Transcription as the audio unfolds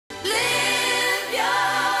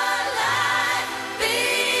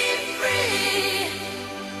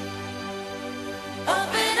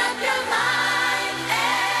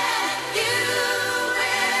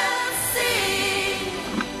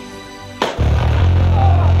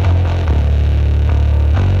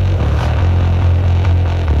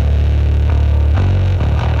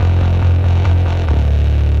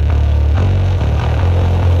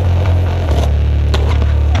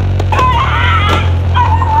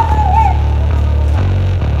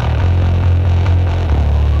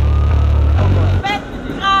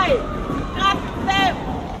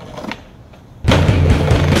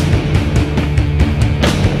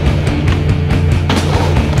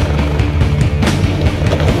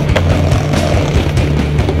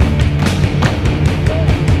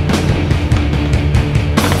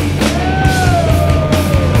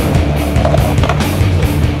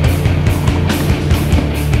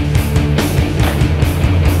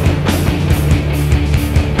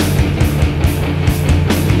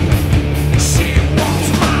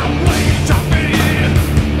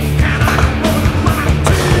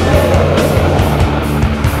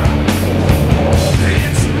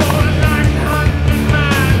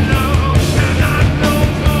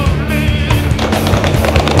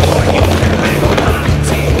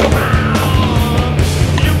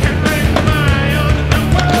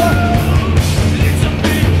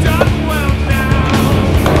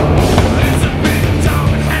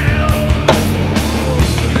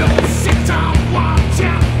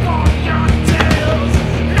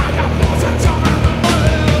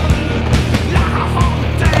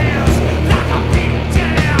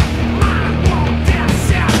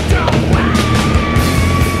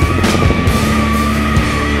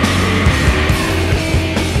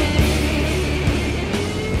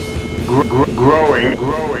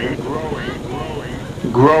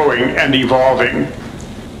growing and evolving.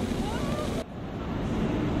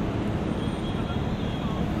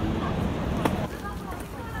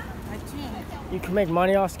 You can make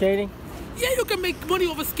money off skating? Yeah, you can make money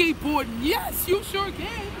off of skateboarding. Yes, you sure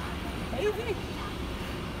can. Baby.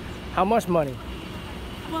 How much money?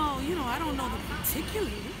 Well, you know, I don't know the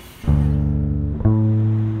particulars.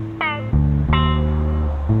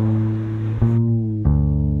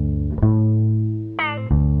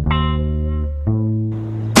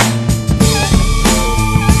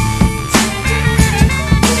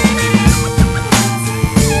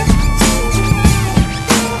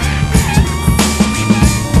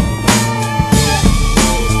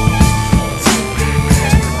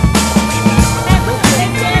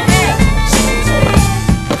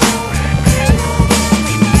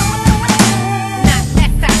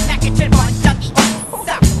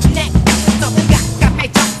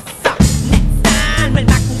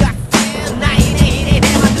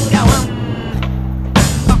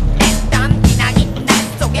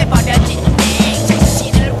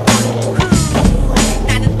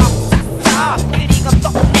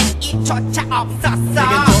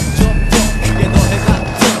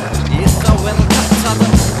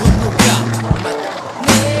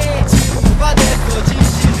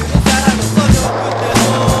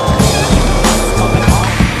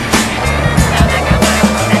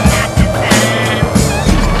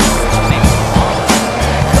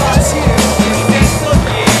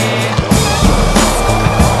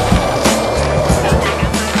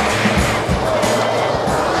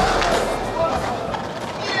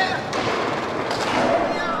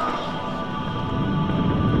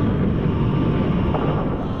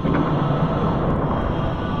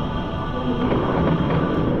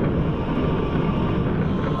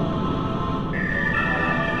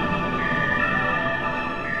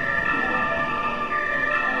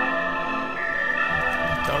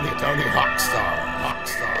 Tony Hawkstar.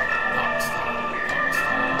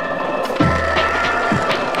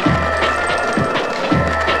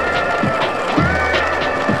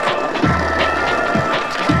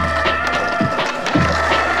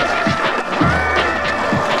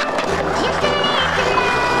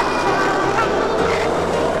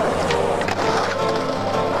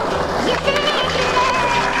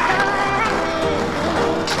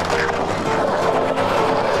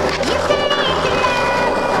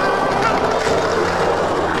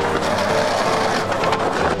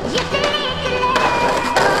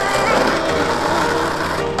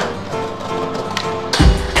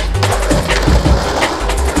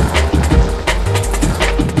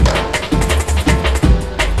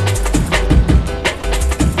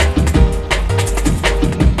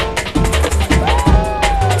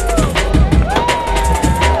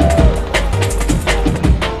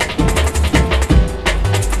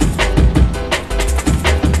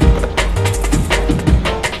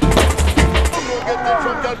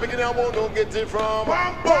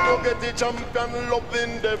 Champion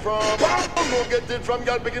loving the from. No get it from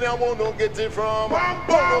girl beginning. I won't no get it from.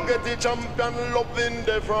 No get the champion loving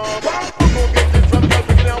the from. No get it from girl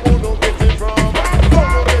beginning. I won't no get it from.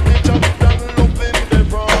 No get the champion loving the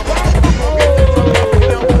from. No get it from girl beginning. I won't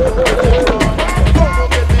no get it from. No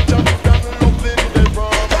get the champion loving the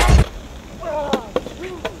from.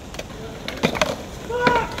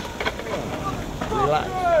 Relax.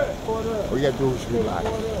 All you gotta do is relax.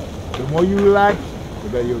 The more you relax, the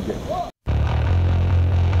better you'll get.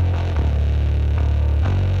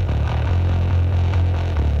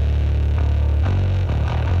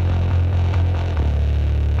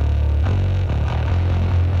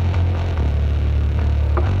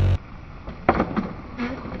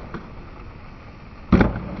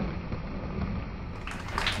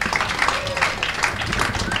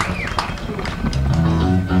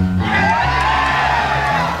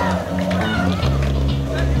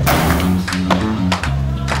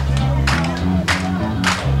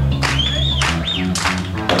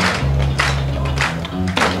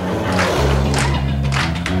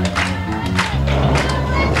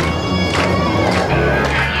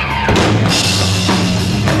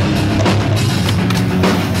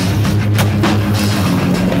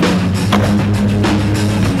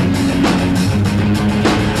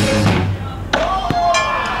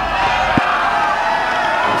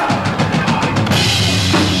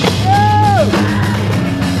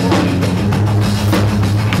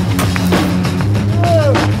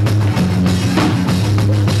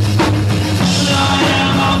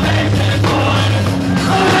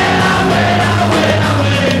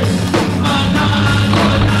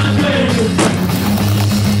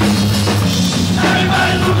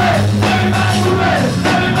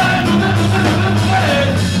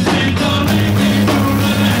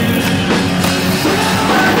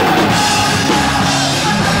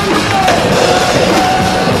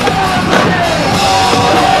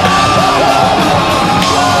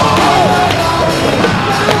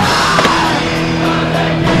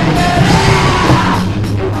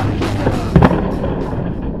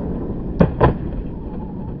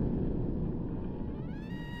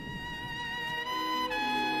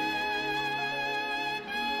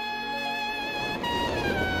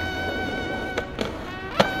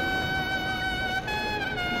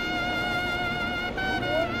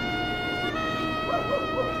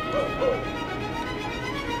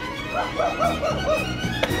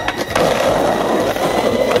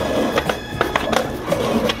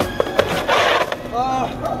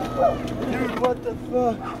 Dude, what the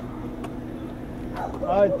fuck?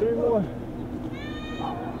 Alright, 3 more.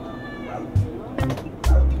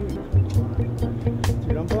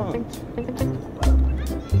 Dude, I'm pumped.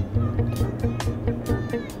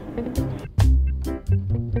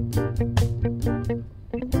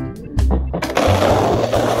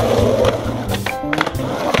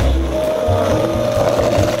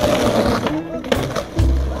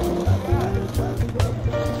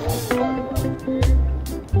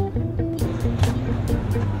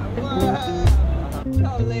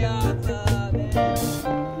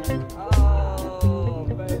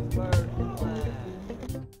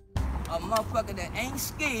 Motherfucker that ain't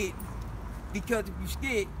scared, because if you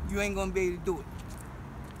scared, you ain't gonna be able to do it.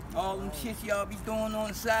 All them shits y'all be doing on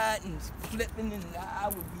the side and flipping, and I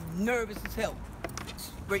would be nervous as hell.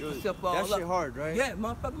 Break myself all up. That shit hard, right? Yeah,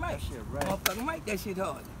 motherfucking right. That shit right. Motherfucking right, that shit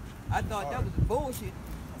hard. I thought that was bullshit.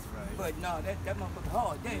 That's right. But no, that motherfucker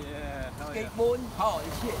hard. That Yeah, hell skateboarding, hard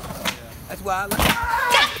as shit. yeah. That's why I like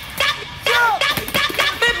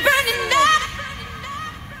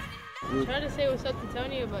I'm trying to say what's up to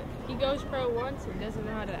Tony, but he goes pro once and doesn't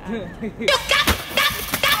know how to act.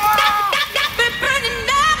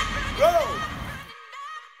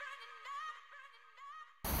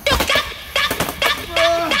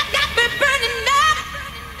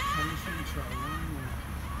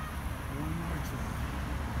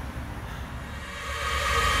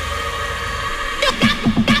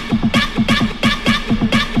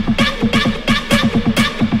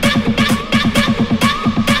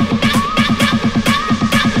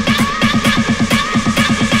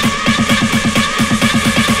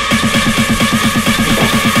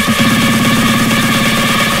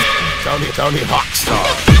 Tony Hawkstar.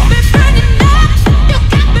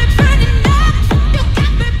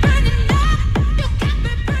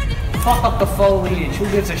 Fuck up the foliage. Who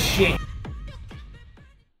gives a shit?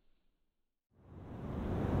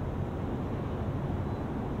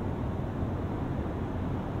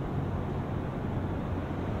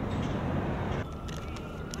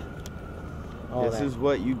 This is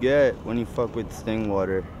what you get when you fuck with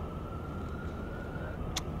Stingwater.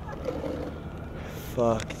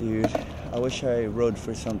 Fuck, dude. I wish I rode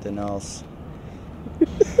for something else. I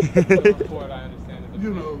understand.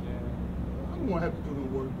 You know, I don't want to have to do no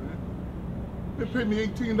work, man. They paid me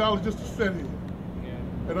 $18 just to sit here.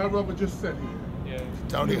 Yeah. And I'd rather just sit here. Yeah.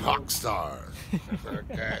 Tony Hawkstar.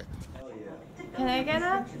 Okay. Can I get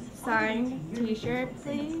a signed t-shirt,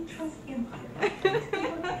 please?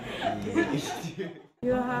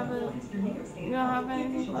 You don't have anything? I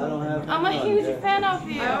don't have. I'm a huge fan of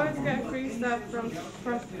you. I always get free stuff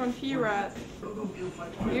from P-Rat.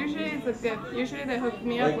 Usually it's a gift. Usually they hook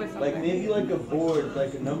me up with something. Like maybe like a board,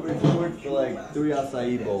 like a numbers board for like 3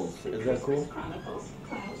 acai bowls. Is that cool?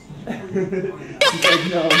 She's like,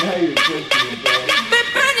 no, now you're joking.